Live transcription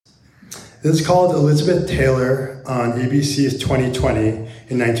This is called Elizabeth Taylor on ABC's 2020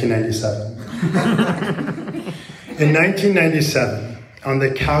 in 1997. In 1997, on the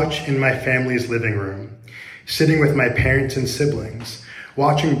couch in my family's living room, sitting with my parents and siblings,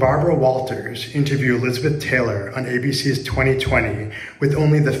 watching Barbara Walters interview Elizabeth Taylor on ABC's 2020 with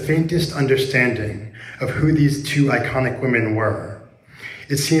only the faintest understanding of who these two iconic women were,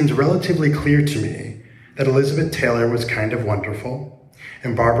 it seemed relatively clear to me that Elizabeth Taylor was kind of wonderful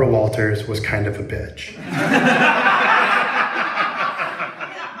and Barbara Walters was kind of a bitch.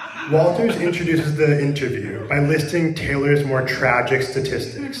 Walters introduces the interview by listing Taylor's more tragic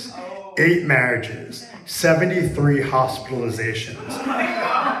statistics: 8 marriages, 73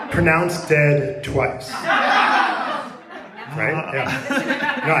 hospitalizations, pronounced dead twice. Right?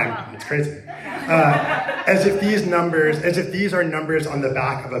 Yeah. No, it's crazy. As if these are numbers on the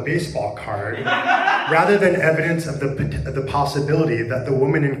back of a baseball card, rather than evidence of the possibility that the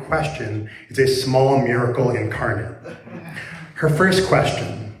woman in question is a small miracle incarnate. Her first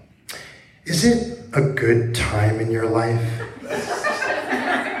question: is it a good time in your life?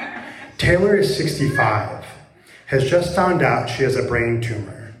 Taylor is 65, has just found out she has a brain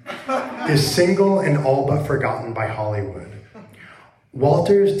tumor, is single and all but forgotten by Hollywood.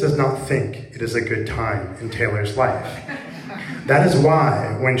 Walters does not think it is a good time in Taylor's life. That is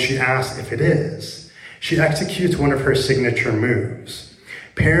why, when she asks if it is, she executes one of her signature moves,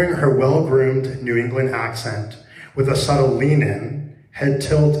 pairing her well-groomed New England accent with a subtle lean-in, head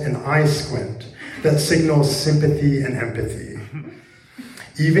tilt, and eye squint that signals sympathy and empathy.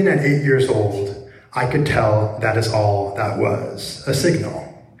 Even at 8 years old, I could tell that is all that was, a signal.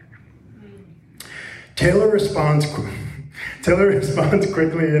 Taylor responds quickly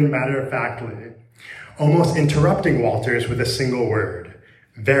and matter-of-factly, almost interrupting Walters with a single word: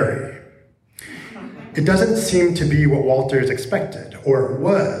 very. It doesn't seem to be what Walters expected, or it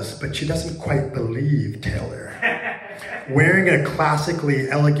was, but she doesn't quite believe Taylor. Wearing a classically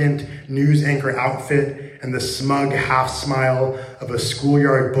elegant news anchor outfit and the smug half-smile of a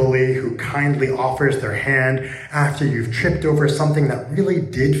schoolyard bully who kindly offers their hand after you've tripped over something that really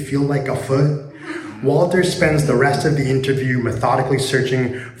did feel like a foot, Walters spends the rest of the interview methodically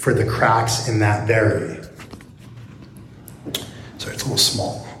searching for the cracks in that very. Sorry, it's a little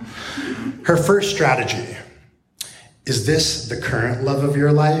small. Her first strategy: is this the current love of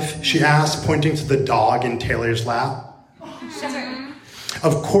your life? She asks, pointing to the dog in Taylor's lap.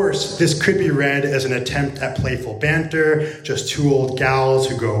 Of course, this could be read as an attempt at playful banter, just two old gals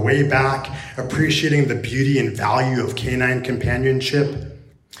who go way back, appreciating the beauty and value of canine companionship.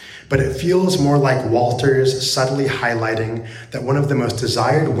 But it feels more like Walters subtly highlighting that one of the most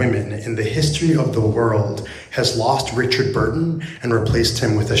desired women in the history of the world has lost Richard Burton and replaced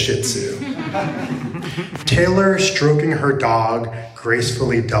him with a Shih Tzu. Taylor, stroking her dog,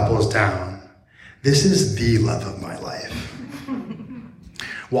 gracefully doubles down. This is the love of my life.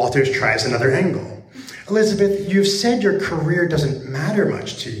 Walters tries another angle. Elizabeth, you've said your career doesn't matter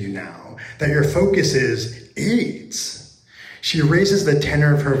much to you now, that your focus is AIDS. She raises the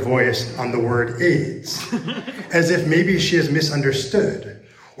tenor of her voice on the word AIDS, as if maybe she has misunderstood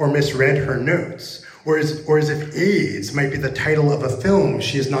or misread her notes, or as if AIDS might be the title of a film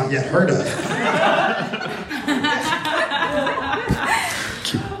she has not yet heard of.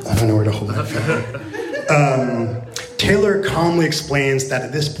 I don't know where to hold that from. Taylor calmly explains that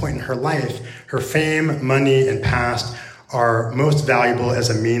at this point in her life, her fame, money, and past are most valuable as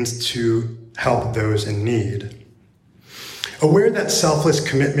a means to help those in need. Aware that selfless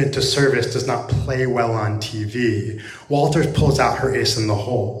commitment to service does not play well on TV, Walters pulls out her ace in the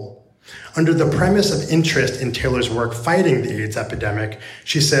hole. Under the premise of interest in Taylor's work fighting the AIDS epidemic,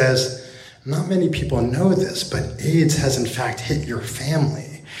 she says, "Not many people know this, but AIDS has in fact hit your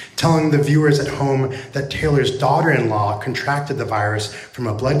family," telling the viewers at home that Taylor's daughter-in-law contracted the virus from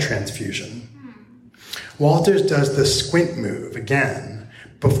a blood transfusion. Walters does the squint move again,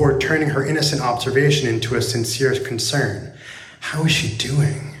 before turning her innocent observation into a sincere concern. How is she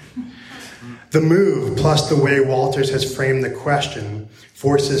doing? The move, plus the way Walters has framed the question,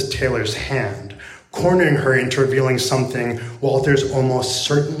 forces Taylor's hand, cornering her into revealing something Walters almost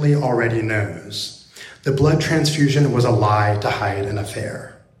certainly already knows. The blood transfusion was a lie to hide an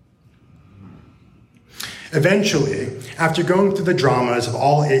affair. Eventually, after going through the dramas of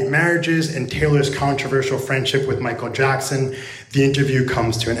all 8 marriages and Taylor's controversial friendship with Michael Jackson, the interview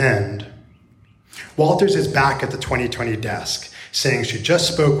comes to an end. Walters is back at the 2020 desk, saying she just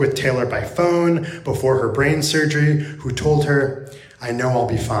spoke with Taylor by phone before her brain surgery, who told her, "I know I'll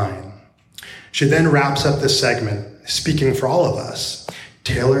be fine." She then wraps up the segment, speaking for all of us.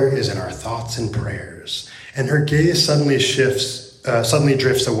 Taylor is in our thoughts and prayers, and her gaze suddenly shifts suddenly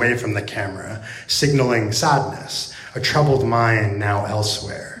drifts away from the camera, signaling sadness, a troubled mind now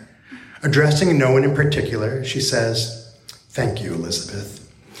elsewhere. Addressing no one in particular, she says, "Thank you,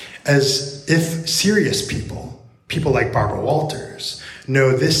 Elizabeth." As if serious people like Barbara Walters,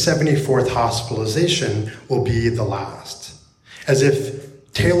 know this 74th hospitalization will be the last. As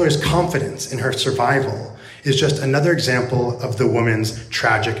if Taylor's confidence in her survival is just another example of the woman's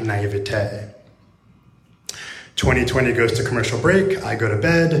tragic naivete. 2020 goes to commercial break, I go to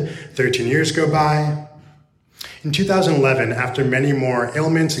bed, 13 years go by. In 2011, after many more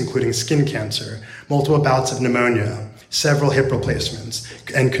ailments, including skin cancer, multiple bouts of pneumonia, several hip replacements,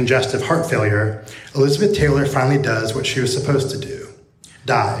 and congestive heart failure, Elizabeth Taylor finally does what she was supposed to do: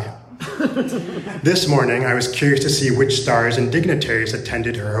 die. This morning, I was curious to see which stars and dignitaries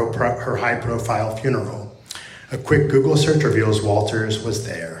attended her high-profile funeral. A quick Google search reveals Walters was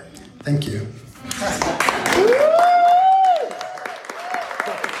there. Thank you.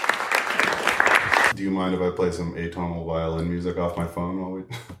 Do you mind if I play some atonal violin music off my phone while we...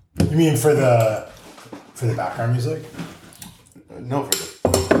 You mean for the background music? No,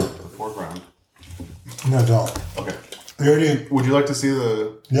 for the foreground. No, don't. Okay. Would you like to see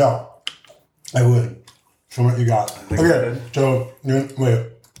the... Yeah, I would. Show me what you got. Okay, so,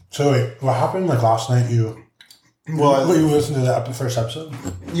 wait, what happened like last night? You listened to the first episode?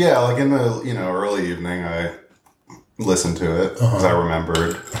 Yeah, like in the early evening, I listened to it because I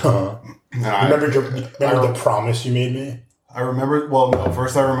remembered. And remember the promise you made me? I remembered,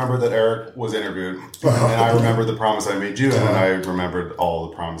 first I remembered that Eric was interviewed, and then I remembered the promise I made you, and then I remembered all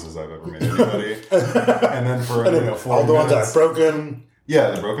the promises I've ever made anybody. And then for, 4 all the ones that I've broken.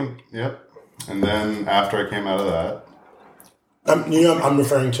 Yeah, the broken, yep. And then after I came out of that. I'm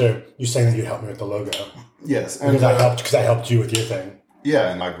referring to you saying that you'd help me with the logo. Yes. And because I helped you with your thing.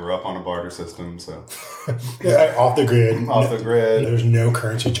 Yeah, and I grew up on a barter system, so. Yeah, off the grid. There's no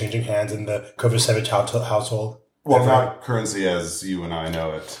currency changing hands in the Kovacevich household. Well, not currency as you and I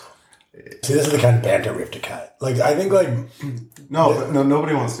know it. See, this is the kind of banter we have to cut. Like, I think, like... No,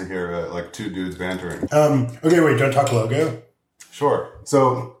 nobody wants to hear, two dudes bantering. Okay, wait, don't talk logo? Sure.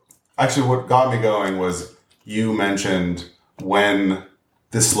 So, actually, what got me going was you mentioned when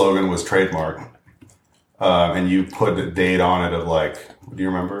this slogan was trademarked, and you put a date on it of, do you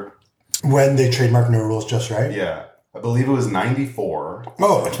remember? When they trademarked No Rules, Just Right? Yeah. I believe it was 94.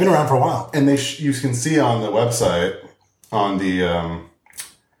 Oh, it's been around for a while. And you can see on the website, on the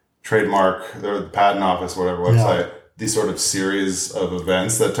trademark, the patent office, whatever website, these sort of series of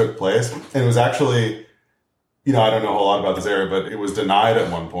events that took place. And it was actually, I don't know a whole lot about this area, but it was denied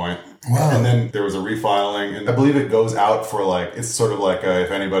at one point. Wow. And then there was a refiling. And I believe it goes out for it's sort of like if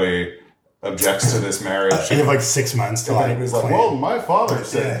anybody objects to this marriage. You have 6 months to it was my father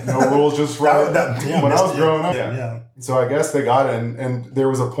said no rules, just right. When I was growing up. Yeah. So I guess they got it. And there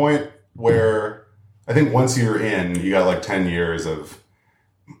was a point where I think once you're in, you got 10 years of,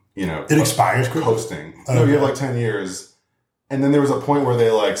 it expires coasting. Okay. No, you have 10 years. And then there was a point where they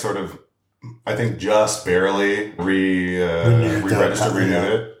sort of, I think just barely re-registered, renewed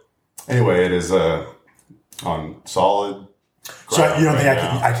it. Anyway, it is on solid. So you don't think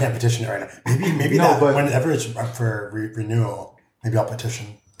I can't petition it right now? Maybe no, but whenever it's up for renewal, maybe I'll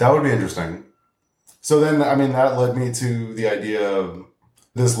petition. That would be interesting. So then, that led me to the idea of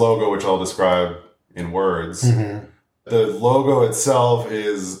this logo, which I'll describe in words. Mm-hmm. The logo itself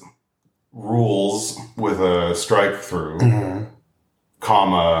is rules with a strike through,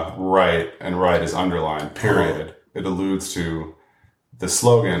 comma, right, and right is underlined, period. Oh. It alludes to the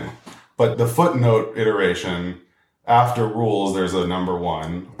slogan. But the footnote iteration, after rules, there's a number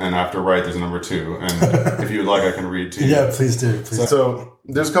 1, and after right, there's a number 2. And if you would like, I can read to you. Yeah, please do. So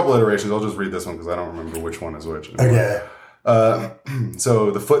there's a couple iterations. I'll just read this one because I don't remember which one is which. Okay.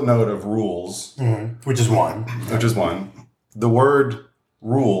 So the footnote of rules. Which is 1. Which is 1. The word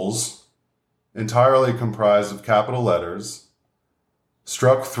rules, entirely comprised of capital letters,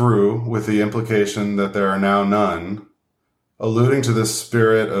 struck through with the implication that there are now none, alluding to the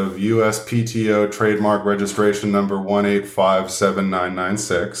spirit of USPTO trademark registration number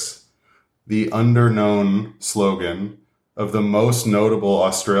 1857996, the underknown slogan of the most notable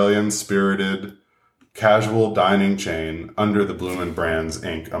Australian spirited casual dining chain under the Bloomin' Brands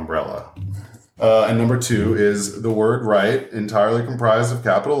Inc. umbrella. And number 2 is the word right, entirely comprised of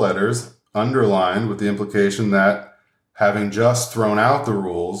capital letters, underlined with the implication that having just thrown out the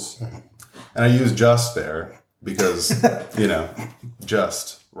rules, and I use just there, because,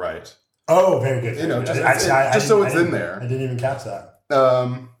 just right. Oh, very good. Just so it's in there. I didn't even catch that.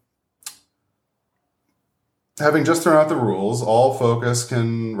 Having just thrown out the rules, all focus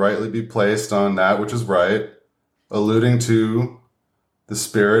can rightly be placed on that which is right, alluding to the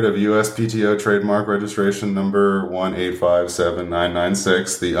spirit of USPTO trademark registration number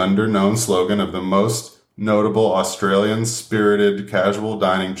 1857996, the underknown slogan of the most notable Australian spirited casual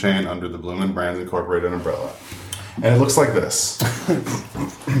dining chain under the Bloomin' Brands Incorporated umbrella. And it looks like this.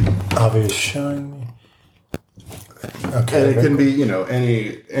 Avi is showing me. Okay. And it can be, you know,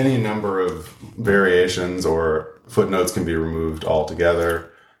 any number of variations, or footnotes can be removed altogether.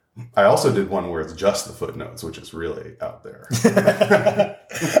 I also did one where it's just the footnotes, which is really out there.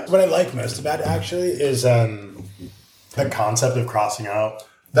 What I like most about it, actually, is the concept of crossing out.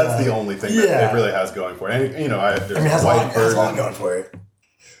 That's the only thing that it really has going for it. And, you know, there's it has white a lot going for it.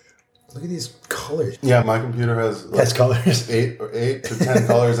 Look at these colors. Yeah, my computer has colors. 8 to 10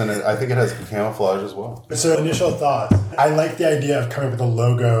 colors, and I think it has camouflage as well. So, initial thoughts. I like the idea of coming up with a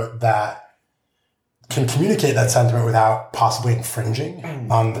logo that can communicate that sentiment without possibly infringing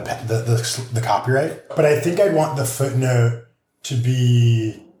on the copyright. But I think I'd want the footnote to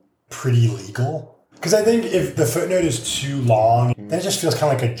be pretty legal. Because I think if the footnote is too long, then it just feels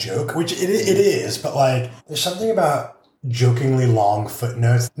kind of like a joke, which it is. But like, there's something about jokingly long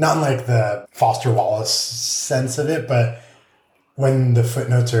footnotes, not in like the Foster Wallace sense of it, but when the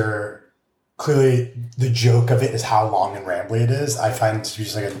footnotes are clearly, the joke of it is how long and rambly it is. I find it to be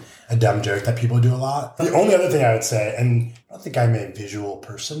just like a dumb joke that people do a lot. The only other thing I would say, and I don't think I'm a visual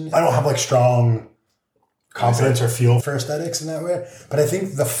person, I don't have like strong confidence or feel for aesthetics in that way, but I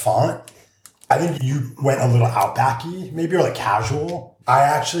think the font, I think you went a little outbacky, maybe, or like casual.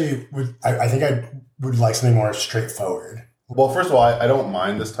 I think I would like something more straightforward. Well, first of all, I don't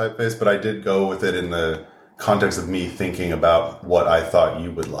mind this typeface, but I did go with it in the context of me thinking about what I thought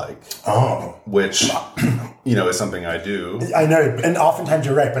you would like. Oh. Which, you know, is something I do. I know, and oftentimes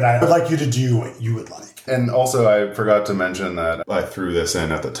you're right, but I would like you to do what you would like. And also, I forgot to mention that I threw this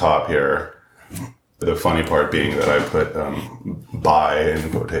in at the top here. The funny part being that I put "buy"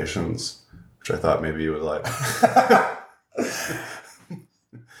 in quotations, which I thought maybe you would like.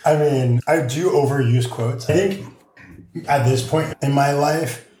 I mean, I do overuse quotes. I think at this point in my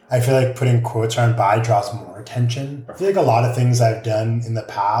life, I feel like putting quotes around "buy" draws more attention. I feel like a lot of things I've done in the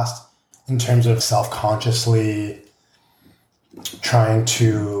past in terms of self-consciously trying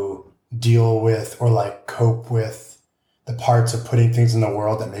to deal with or like cope with the parts of putting things in the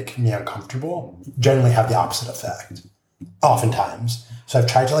world that make me uncomfortable generally have the opposite effect, oftentimes. So I've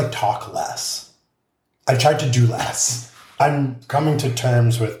tried to like talk less. I've tried to do less. I'm coming to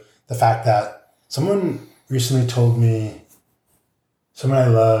terms with the fact that someone recently someone I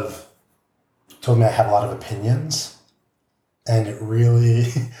love told me I have a lot of opinions, and it really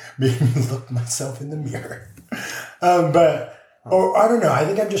made me look myself in the mirror. Or I don't know. I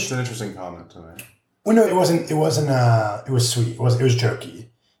think I'm just. It's an interesting comment tonight. Well, no, it wasn't. It was sweet. It was jokey.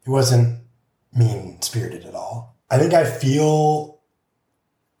 It wasn't mean-spirited at all. I think I feel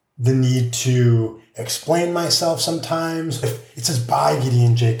the need to explain myself sometimes. If it says "by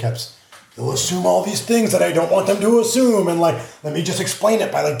Gideon Jacobs," they'll assume all these things that I don't want them to assume, and like, let me just explain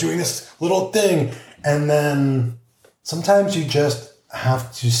it by like doing this little thing. And then sometimes you just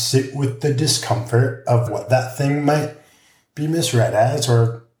have to sit with the discomfort of what that thing might be misread as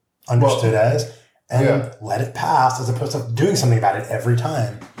or understood as, and let it pass, as opposed to doing something about it every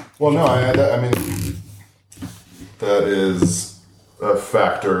time. Well, no, I mean, that is a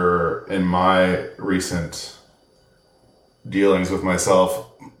factor in my recent dealings with myself.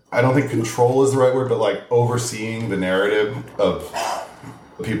 I don't think control is the right word, but like overseeing the narrative of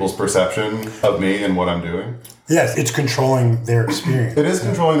people's perception of me and what I'm doing. Yes, it's controlling their experience. It is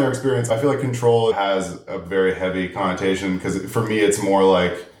controlling their experience. I feel like control has a very heavy connotation, because for me it's more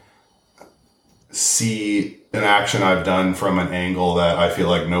like see an action I've done from an angle that I feel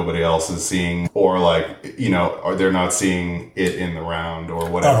like nobody else is seeing, or like, you know, or they're not seeing it in the round or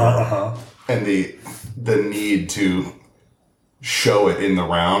whatever. And the need to show it in the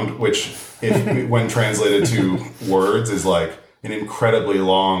round, which when translated to words is like an incredibly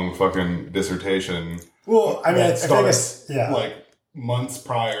long fucking dissertation. Well, I mean, I starts like months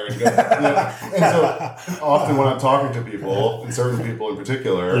prior. And so often when I'm talking to people, and certain people in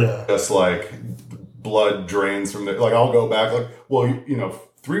particular, just like blood drains from like I'll go back like, well, you know,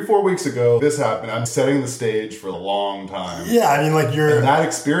 3-4 weeks ago this happened. I'm setting the stage for a long time. Yeah, I mean, like and that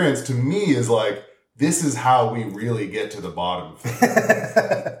experience to me is like, this is how we really get to the bottom of things.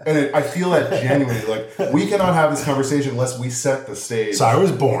 And I feel that genuinely, like, we cannot have this conversation unless we set the stage. So I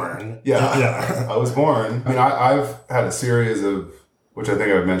was born. Yeah. I was born. I mean, I've had a series of, which I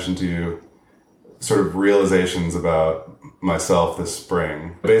think I've mentioned to you, sort of realizations about myself this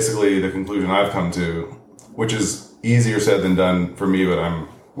spring. Basically, the conclusion I've come to, which is easier said than done for me, but I'm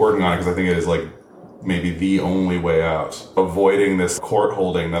working on it because I think it is like maybe the only way out. Avoiding this court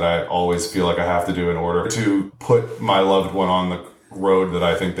holding that I always feel like I have to do in order to put my loved one on the road that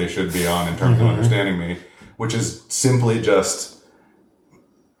I think they should be on in terms of understanding me, which is simply just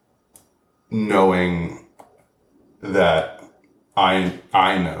knowing that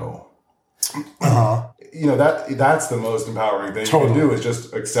I know. You know, that's the most empowering thing you can do, is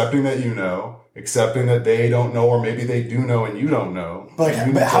just accepting that you know, accepting that they don't know, or maybe they do know and you don't know. But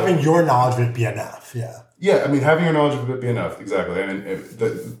having your knowledge of it be enough, Yeah, I mean, having your knowledge of it be enough, exactly. I mean,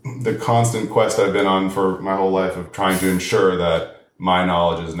 the constant quest I've been on for my whole life of trying to ensure that my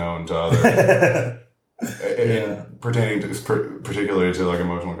knowledge is known to others, pertaining to, particularly to like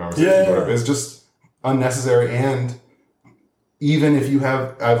emotional conversations, or whatever, is just unnecessary. And even if you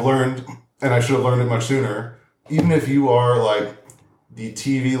have, I've learned, and I should have learned it much sooner, even if you are like the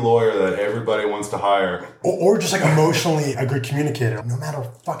TV lawyer that everybody wants to hire, or just like emotionally a good communicator, no matter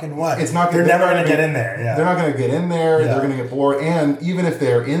fucking what, they're never going to get in there. They're not going to get in there. They're going to get bored. And even if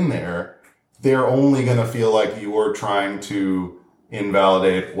they're in there, they're only going to feel like you're trying to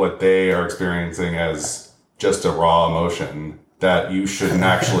invalidate what they are experiencing as just a raw emotion that you shouldn't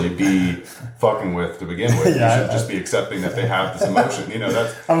actually be fucking with to begin with. You should just be accepting that they have this emotion. You know,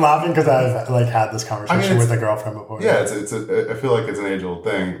 that's. I'm laughing because I've like had this conversation with a girlfriend before. Yeah, I feel like it's an age-old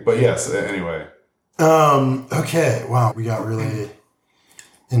thing. But yes, anyway. Okay. Wow, we got really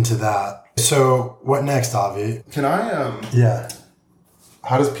into that. So what next, Avi? Can I? Yeah.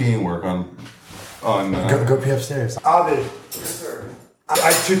 How does peeing work on? Go pee upstairs. Avi. Yes, sir. I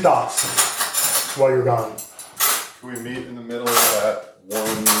have two thoughts while you're gone. Can we meet in the middle of that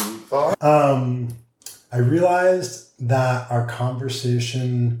one thought? I realized that our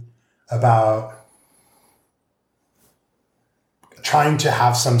conversation about trying to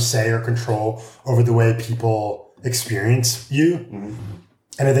have some say or control over the way people experience you,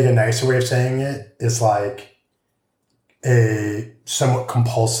 and I think a nicer way of saying it is like a somewhat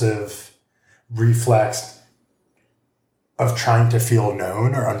compulsive reflex of trying to feel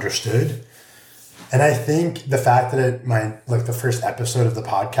known or understood. And I think the fact that the first episode of the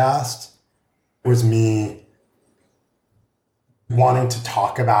podcast was me wanting to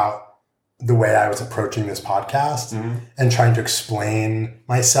talk about the way I was approaching this podcast and trying to explain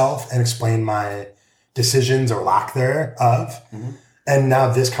myself and explain my decisions or lack thereof. And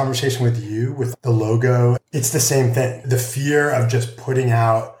now this conversation with you, with the logo, it's the same thing. The fear of just putting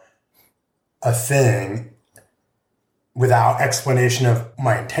out a thing without explanation of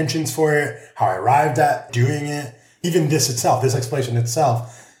my intentions for it, how I arrived at doing it. Even this explanation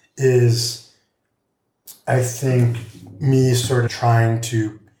itself is, I think, me sort of trying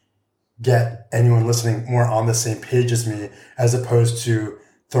to get anyone listening more on the same page as me, as opposed to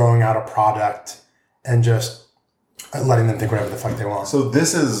throwing out a product and just letting them think whatever the fuck they want. So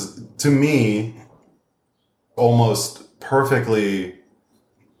this is, to me, almost perfectly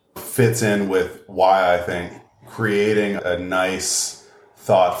fits in with why I think creating a nice,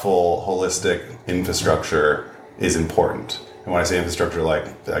 thoughtful, holistic infrastructure is important. And when I say infrastructure, like,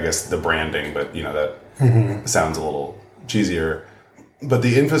 I guess the branding, but you know, that sounds a little cheesier. But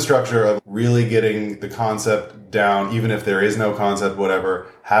the infrastructure of really getting the concept down, even if there is no concept,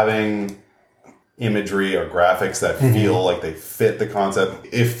 whatever, having imagery or graphics that feel like they fit the concept.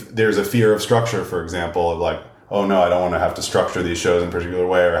 If there's a fear of structure, for example, of like, oh no, I don't want to have to structure these shows in a particular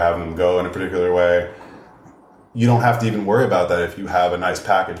way or have them go in a particular way, you don't have to even worry about that if you have a nice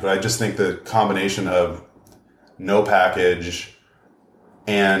package. But I just think the combination of no package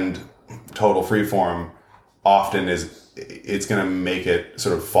and total freeform often it's going to make it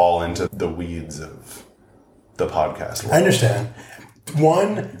sort of fall into the weeds of the podcast world. I understand.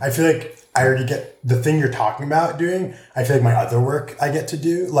 One, I feel like I already get the thing you're talking about doing. I feel like my other work I get to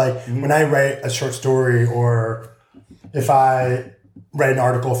do. Like when I write a short story, or if I write an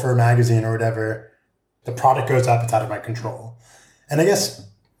article for a magazine or whatever, the product goes up, it's out of my control. And I guess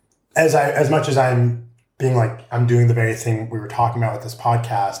as much as I'm being like, I'm doing the very thing we were talking about with this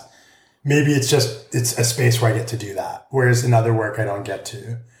podcast, maybe it's a space where I get to do that. Whereas in other work, I don't get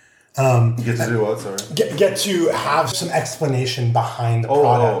to. You get to do what, sorry? Get to have some explanation behind the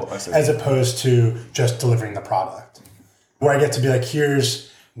product as opposed to just delivering the product. Where I get to be like,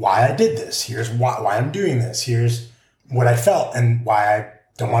 here's why I did this. Here's why I'm doing this. Here's what I felt and why I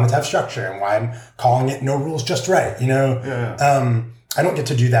don't want it to have structure and why I'm calling it No Rules Just Right. You know? Yeah. I don't get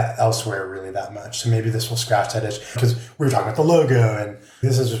to do that elsewhere really that much. So maybe this will scratch that itch, because we were talking about the logo, and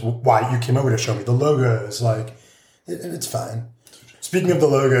this is just why you came over to show me the logos. Like, it's fine. Speaking of the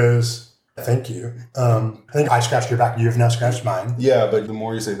logos, thank you. I think I scratched your back. You have now scratched mine. Yeah, but the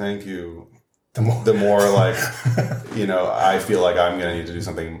more you say thank you, the more like, I feel like I'm going to need to do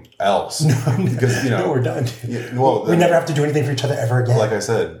something else. Because, no, we're done. Well, we never have to do anything for each other ever again. Like I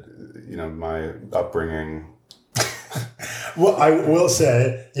said, my upbringing. Well, I will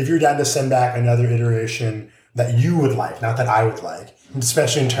say, if you're down to send back another iteration that you would like, not that I would like,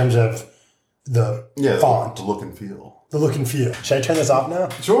 especially in terms of the font. The look and feel. The look and feel. Should I turn this off now?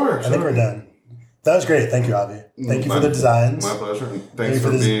 Sure. I think we're done. That was great. Thank you, Avi. Thank you for the designs. My pleasure. And thanks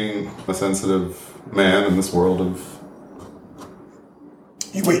for being a sensitive man in this world of...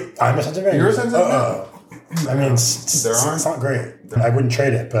 Wait, I'm a sensitive man? You're a sensitive man? I mean, it's not great. I wouldn't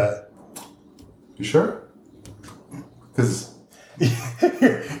trade it, but... You sure? Because...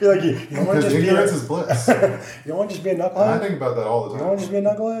 You're like, you don't want to just be... ignorance is bliss. You don't want to just be a knucklehead? I think about that all the time. You don't want to just be a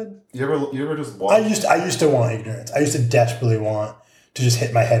knucklehead? You ever just watch... I used to want ignorance. I used to desperately want to just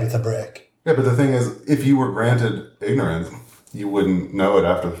hit my head with a brick. Yeah, but the thing is, if you were granted ignorance, you wouldn't know it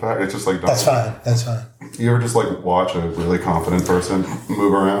after the fact. It's just like... That's fine. You ever just like watch a really confident person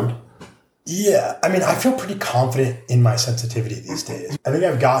move around? Yeah. I mean, I feel pretty confident in my sensitivity these days. I think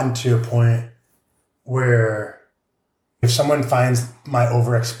I've gotten to a point where if someone finds my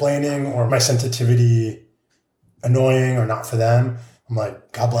over-explaining or my sensitivity annoying or not for them, I'm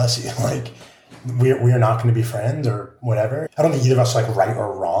like, God bless you. Like, we are not going to be friends or whatever. I don't think either of us are like right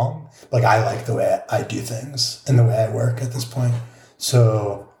or wrong. Like, I like the way I do things and the way I work at this point.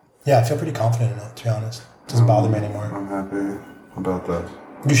 So, yeah, I feel pretty confident in it, to be honest. It doesn't bother me anymore. I'm happy about that.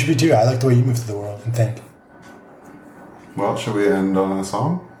 You should be too. I like the way you move through the world and think. Well, should we end on a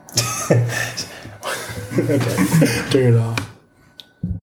song? Okay, turn it off.